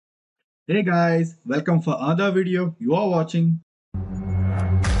Hey guys, welcome for another video. You are watching.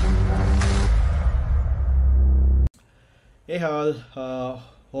 Hey all,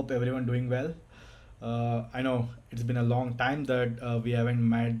 hope everyone doing well. I know it's been a long time that we haven't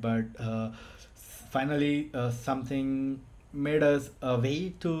met, but finally something made us a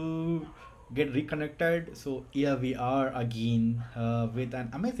way to get reconnected. So here we are again with an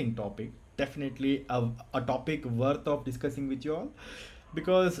amazing topic. Definitely a topic worth of discussing with you all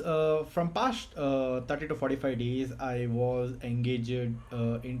because from past 30 to 45 days I was engaged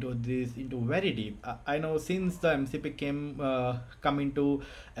into very deep. I know since the MCP come into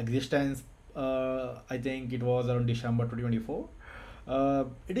existence. I think it was around December 2024.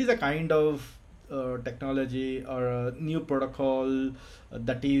 It is a kind of technology or a new protocol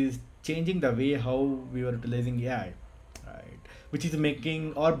that is changing the way how we are utilizing AI, right? Which is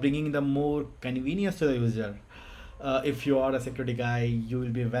making or bringing the more convenience to the user. If you are a security guy, you will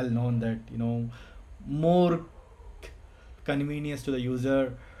be well known that more convenience to the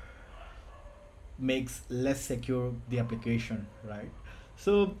user makes less secure the application, right?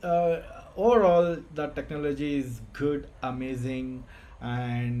 So overall the technology is good, amazing,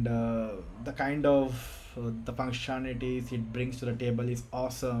 and the kind of the functionalities it brings to the table is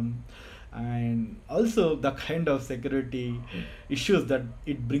awesome, and also the kind of security issues that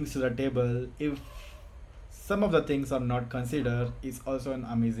it brings to the table, if some of the things are not considered, is also an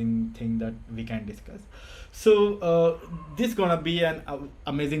amazing thing that we can discuss. So this gonna be an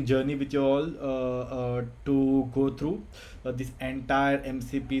amazing journey with you all to go through this entire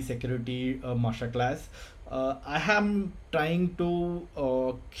MCP security masterclass. I am trying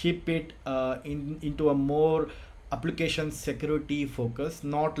to keep it into a more application security focus,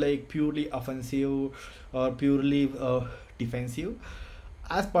 not like purely offensive or purely defensive.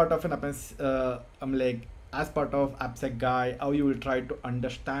 As part of an I'm like, as part of AppSec guy, how you will try to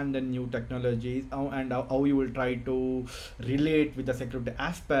understand the new technologies, and how you will try to relate with the security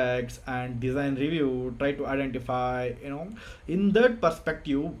aspects and design review, try to identify, in that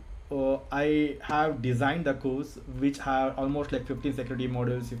perspective. I have designed the course which have almost like 15 security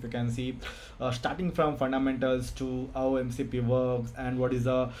modules, if you can see, starting from fundamentals to how MCP works and what is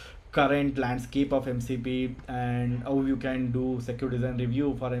the current landscape of MCP and how you can do secure design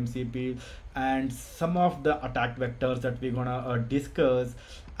review for MCP, and some of the attack vectors that we're gonna discuss.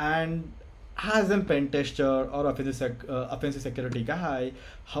 And as a pen tester or offensive security guy,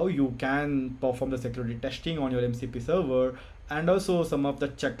 how you can perform the security testing on your MCP server, and also some of the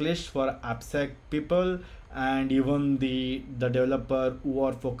checklists for AppSec people, and even the developer who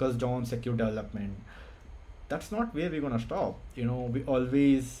are focused on secure development. That's not where we're gonna stop. We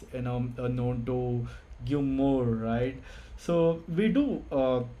always known to give more, right? So we do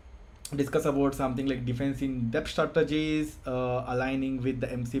discuss about something like defense in depth strategies, aligning with the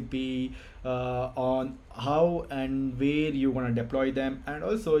MCP, on how and where you want to deploy them, and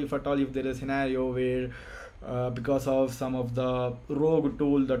also if at all if there is a scenario where because of some of the rogue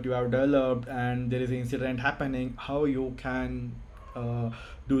tool that you have developed and there is an incident happening, how you can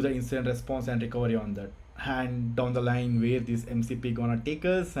do the incident response and recovery on that, and down the line where this MCP gonna take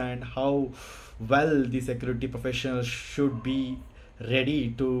us, and how well the security professionals should be ready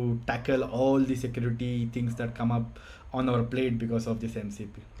to tackle all the security things that come up on our plate because of this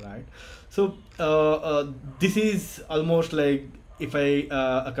MCP, right? So this is almost like, if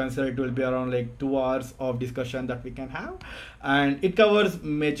I consider, it will be around like 2 hours of discussion that we can have, and it covers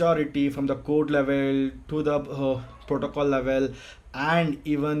majority from the code level to the protocol level, and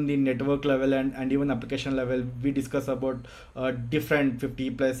even the network level, and even application level. We discuss about different 50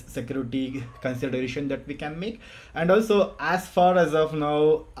 plus security consideration that we can make. And also, as far as of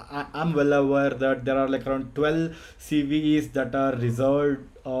now, I'm well aware that there are like around 12 CVEs that are reserved,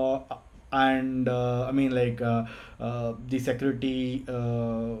 and I mean like the security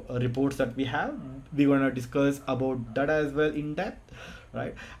reports that we have, we're gonna discuss about that as well in depth,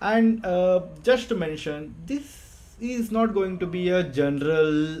 right? And just to mention, this is not going to be a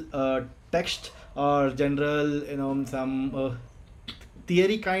general text or general, some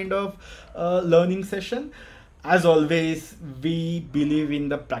theory kind of learning session. As always, we believe in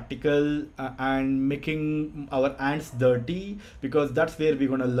the practical, and making our hands dirty, because that's where we're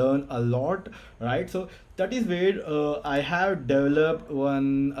going to learn a lot, right? So that is where I have developed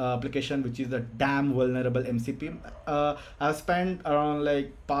one application which is the damn vulnerable MCP. I've spent around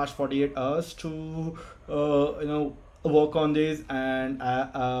like past 48 hours to work on this, and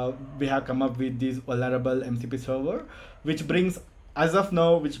we have come up with this vulnerable MCP server, which brings, as of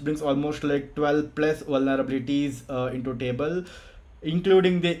now, which brings almost like 12 plus vulnerabilities into table.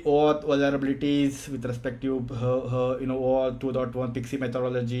 including the auth vulnerabilities with respect to OAuth 2.1 PKCE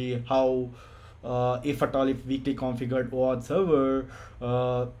methodology, how if at all, if weakly configured OAuth server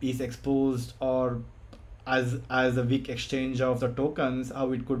is exposed, or as a weak exchange of the tokens,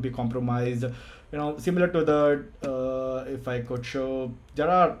 how it could be compromised. Similar to that, if I could show, there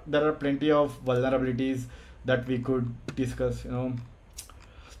are plenty of vulnerabilities that we could discuss.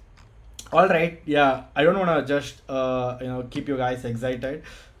 All right, yeah, I don't want to just keep you guys excited.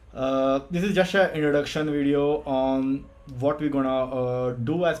 This is just an introduction video on what we're gonna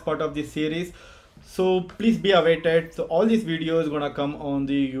do as part of this series. So please be awaited. So all these videos gonna come on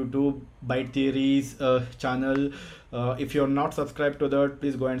the YouTube Byte Theories channel. If you're not subscribed to that,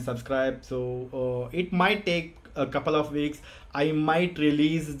 please go and subscribe. So it might take a couple of weeks. I might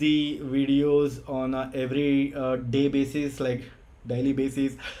release the videos on a every day basis, like daily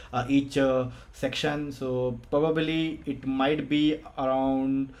basis, each section. So probably it might be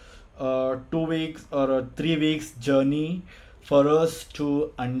around 2 weeks or a 3 weeks journey for us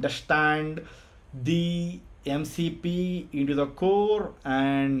to understand the MCP into the core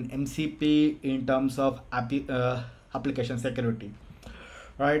and MCP in terms of application security,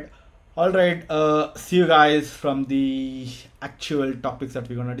 right? All right, see you guys from the actual topics that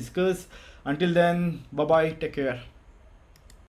we're gonna discuss. Until then, bye bye, take care.